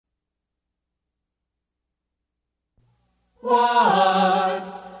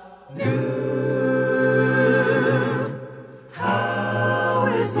What's new? How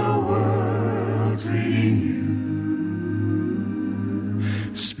is the world treating you?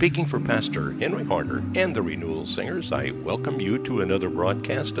 Speaking for Pastor Henry Harder and the Renewal Singers, I welcome you to another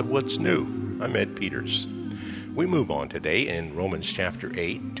broadcast of What's New. I'm Ed Peters. We move on today in Romans chapter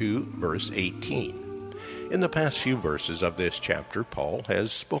 8 to verse 18. In the past few verses of this chapter, Paul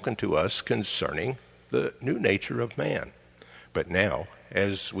has spoken to us concerning the new nature of man. But now,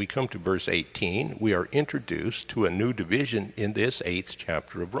 as we come to verse 18, we are introduced to a new division in this 8th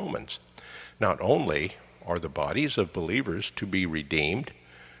chapter of Romans. Not only are the bodies of believers to be redeemed,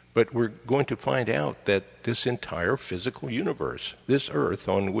 but we're going to find out that this entire physical universe, this earth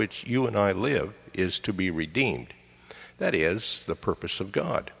on which you and I live, is to be redeemed. That is the purpose of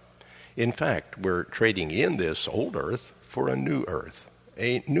God. In fact, we're trading in this old earth for a new earth,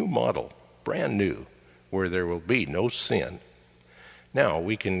 a new model, brand new, where there will be no sin. Now,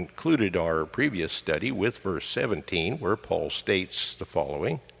 we concluded our previous study with verse 17, where Paul states the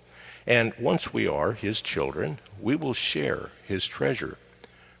following, "And once we are his children, we will share his treasure.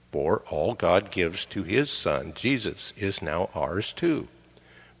 For all God gives to his Son, Jesus, is now ours too.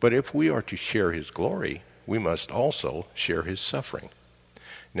 But if we are to share his glory, we must also share his suffering."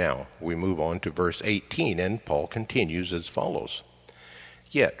 Now, we move on to verse 18, and Paul continues as follows,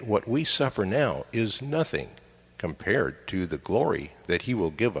 "Yet what we suffer now is nothing compared to the glory that he will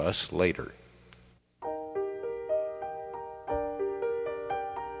give us later."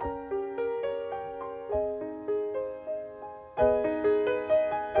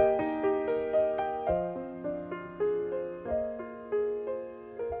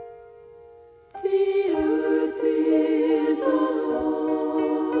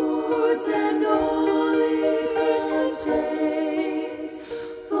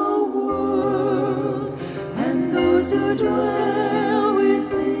 Who dwell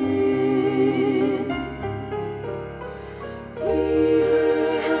within.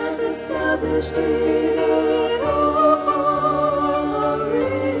 He has established it upon the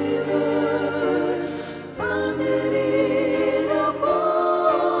rivers, founded it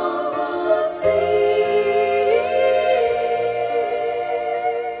upon the seas.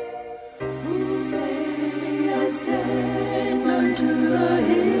 Who may ascend unto the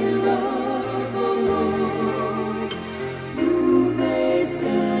hill of the Lord?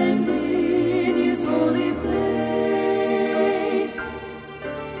 Stand in his holy place.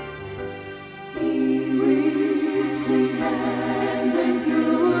 He with clean hands and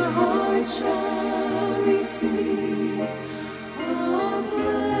pure heart shall receive a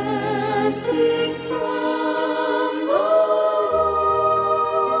blessing from the Lord.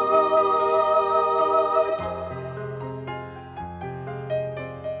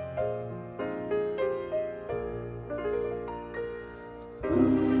 Who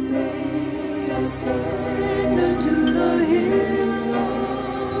may ascend unto the hill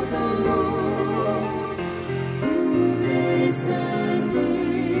of the Lord? Who may stand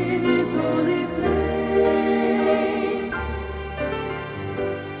in his holy place?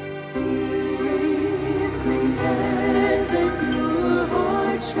 He with clean hands and pure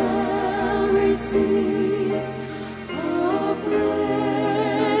heart shall receive a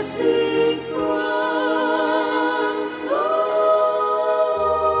blessing from the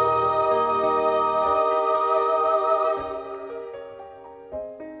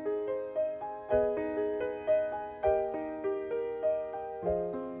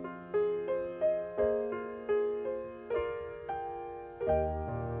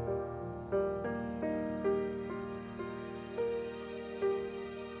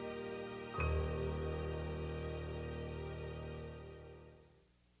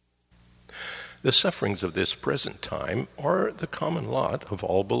The sufferings of this present time are the common lot of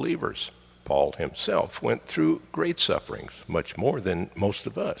all believers. Paul himself went through great sufferings, much more than most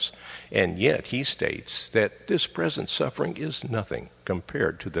of us, and yet he states that this present suffering is nothing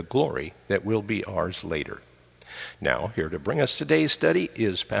compared to the glory that will be ours later. Now, here to bring us today's study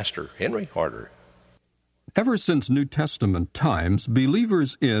is Pastor Henry Harder. Ever since New Testament times,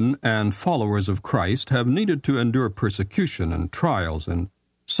 believers in and followers of Christ have needed to endure persecution and trials and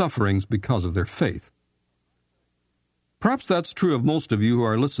sufferings because of their faith. Perhaps that's true of most of you who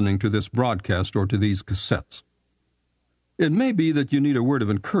are listening to this broadcast or to these cassettes. It may be that you need a word of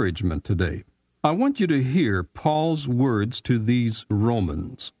encouragement today. I want you to hear Paul's words to these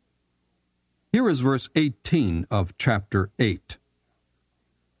Romans. Here is verse 18 of chapter 8.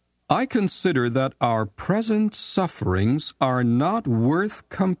 I consider that our present sufferings are not worth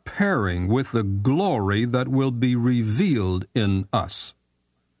comparing with the glory that will be revealed in us.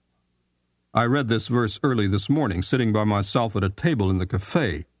 I read this verse early this morning, sitting by myself at a table in the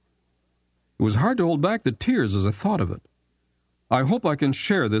cafe. It was hard to hold back the tears as I thought of it. I hope I can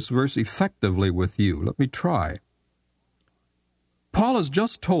share this verse effectively with you. Let me try. Paul has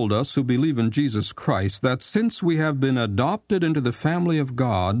just told us who believe in Jesus Christ that since we have been adopted into the family of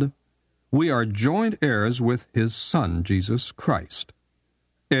God, we are joint heirs with His Son, Jesus Christ.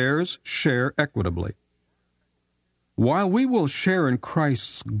 Heirs share equitably. While we will share in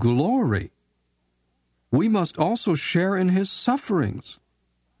Christ's glory, we must also share in His sufferings.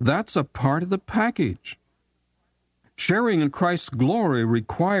 That's a part of the package. Sharing in Christ's glory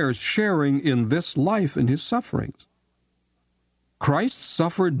requires sharing in this life in His sufferings. Christ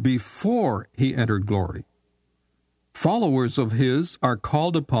suffered before He entered glory. Followers of His are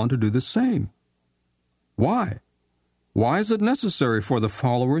called upon to do the same. Why? Why is it necessary for the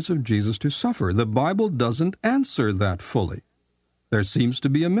followers of Jesus to suffer? The Bible doesn't answer that fully. There seems to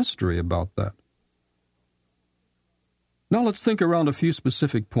be a mystery about that. Now let's think around a few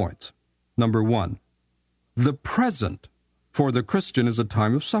specific points. Number 1, the present for the Christian is a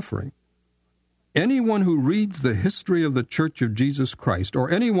time of suffering. Anyone who reads the history of the Church of Jesus Christ, or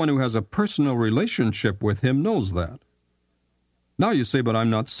anyone who has a personal relationship with Him, knows that. Now you say, but I'm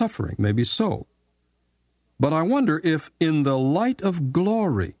not suffering. Maybe so. But I wonder if in the light of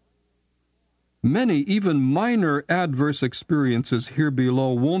glory, many even minor adverse experiences here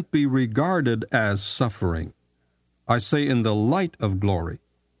below won't be regarded as suffering. I say in the light of glory.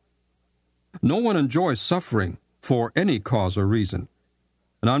 No one enjoys suffering for any cause or reason.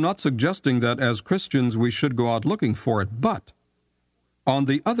 And I'm not suggesting that as Christians we should go out looking for it, but on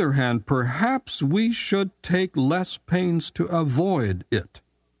the other hand, perhaps we should take less pains to avoid it.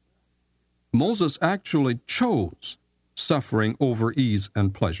 Moses actually chose suffering over ease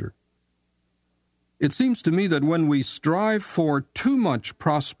and pleasure. It seems to me that when we strive for too much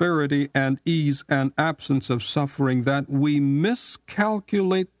prosperity and ease and absence of suffering, that we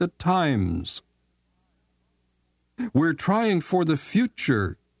miscalculate the times. We're trying for the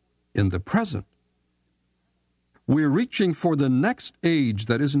future in the present. We're reaching for the next age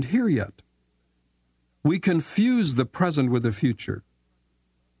that isn't here yet. We confuse the present with the future.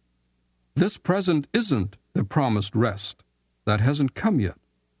 This present isn't the promised rest. That hasn't come yet.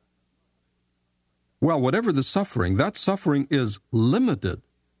 Well, whatever the suffering, that suffering is limited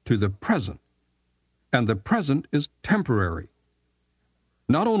to the present. And the present is temporary.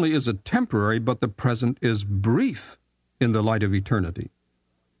 Not only is it temporary, but the present is brief in the light of eternity.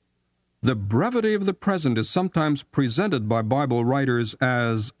 The brevity of the present is sometimes presented by Bible writers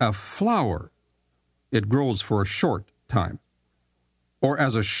as a flower. It grows for a short time. Or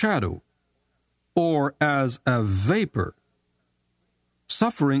as a shadow. Or as a vapor.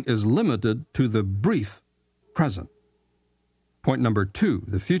 Suffering is limited to the brief present. Point number 2,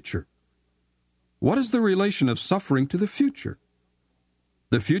 the future. What is the relation of suffering to the future?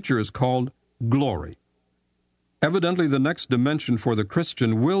 The future is called glory. Evidently, the next dimension for the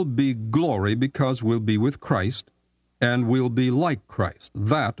Christian will be glory because we'll be with Christ and we'll be like Christ.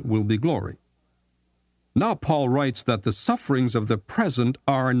 That will be glory. Now Paul writes that the sufferings of the present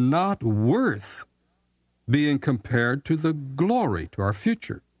are not worth being compared to the glory, to our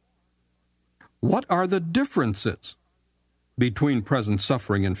future. What are the differences between present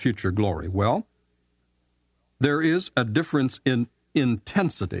suffering and future glory? Well, there is a difference in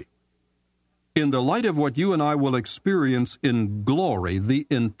intensity. In the light of what you and I will experience in glory, the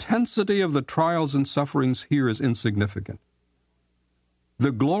intensity of the trials and sufferings here is insignificant.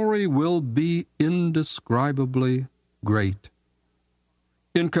 The glory will be indescribably great.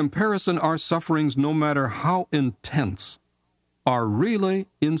 In comparison, our sufferings, no matter how intense, are really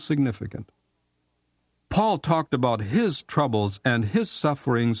insignificant. Paul talked about his troubles and his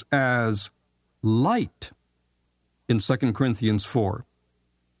sufferings as light in 2 Corinthians 4.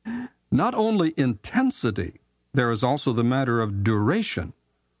 Not only intensity, there is also the matter of duration.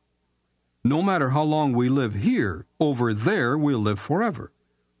 No matter how long we live here, over there we'll live forever.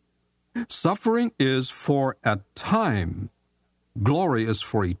 Suffering is for a time. Glory is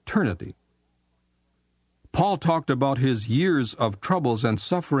for eternity. Paul talked about his years of troubles and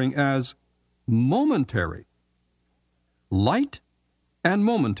suffering as momentary. Light and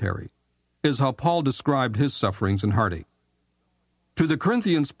momentary is how Paul described his sufferings and heartache. To the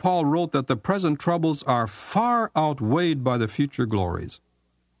Corinthians, Paul wrote that the present troubles are far outweighed by the future glories.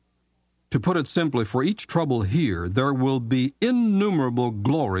 To put it simply, for each trouble here, there will be innumerable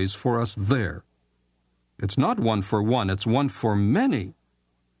glories for us there. It's not one for one, it's one for many.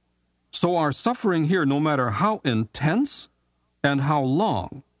 So our suffering here, no matter how intense and how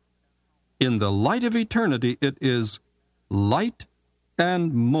long, in the light of eternity, it is light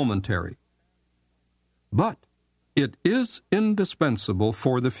and momentary. but it is indispensable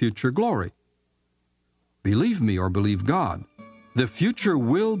for the future glory. Believe me or believe God, the future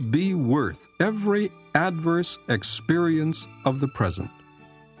will be worth every adverse experience of the present.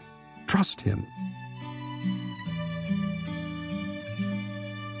 Trust Him.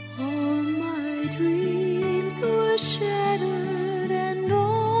 All my dreams were shattered, and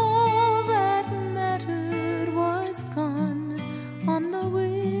all that mattered was gone on the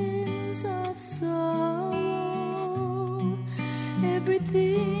winds of sorrow.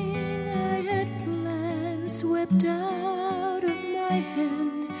 Everything I had planned swept out of my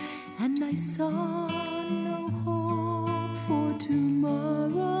hand, and I saw no hope for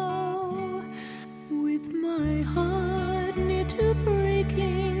tomorrow. With my heart near to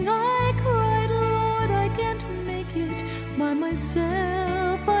breaking, I cried, Lord, I can't make it by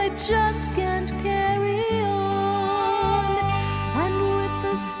myself, I just can't carry on. And with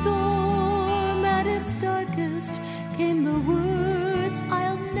the storm at its darkest came the words,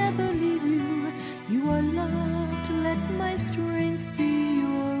 I'll never leave you, you are loved, let my strength be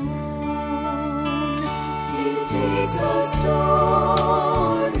your own. It takes a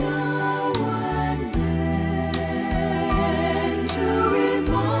storm now and then to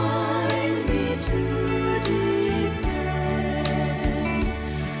remind me to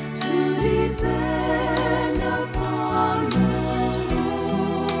depend upon the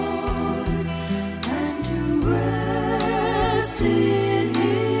Lord, and to rest in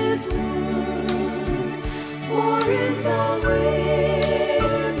His word. For in the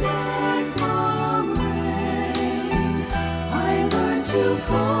wind and the rain, I learned to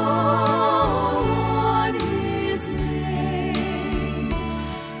call on His name,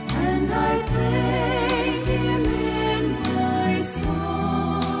 and I thank Him in my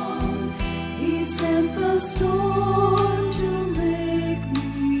song. He sent the storm to make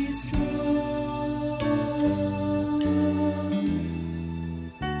me strong.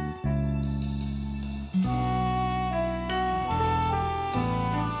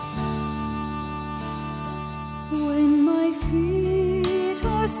 When my feet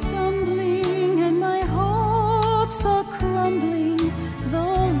are stumbling and my hopes are crumbling,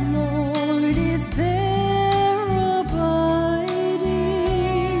 the Lord is there abiding.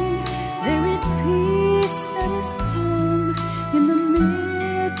 There is peace that is calm in the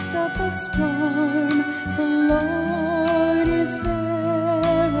midst of a storm. The Lord is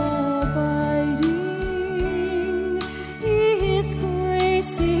there abiding. He is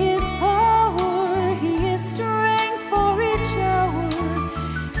grace, He is power, He is strength for each hour.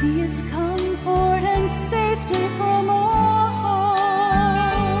 He is comfort and safety from all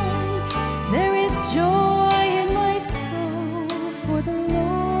harm. There is joy in my soul, for the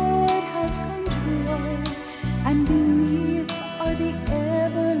Lord has control, and beneath are the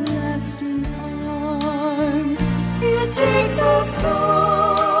everlasting arms. It takes a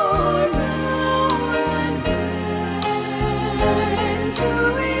storm now and then to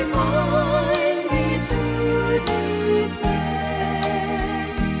remind me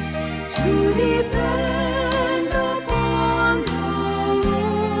to depend upon the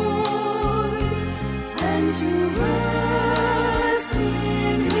Lord, and to rest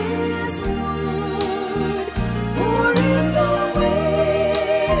in His word. For in the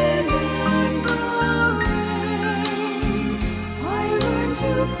wind and the rain, I learned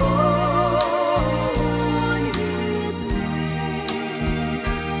to call on His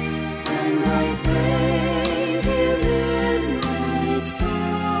name, and I thank Him in my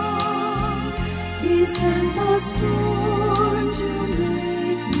song. He sent the storm to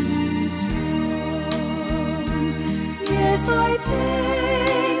make me strong. Yes, I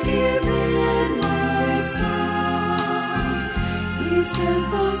thank Him in my song. He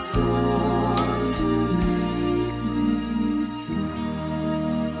sent the storm to make me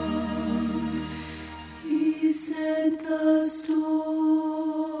strong. He sent the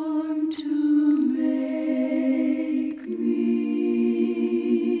storm to make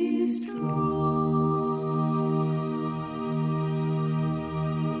me strong.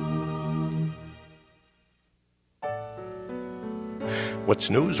 What's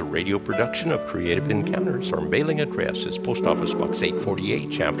New is a radio production of Creative Encounters. Our mailing address is Post Office Box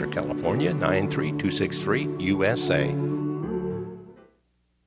 848, Shafter, California, 93263, USA.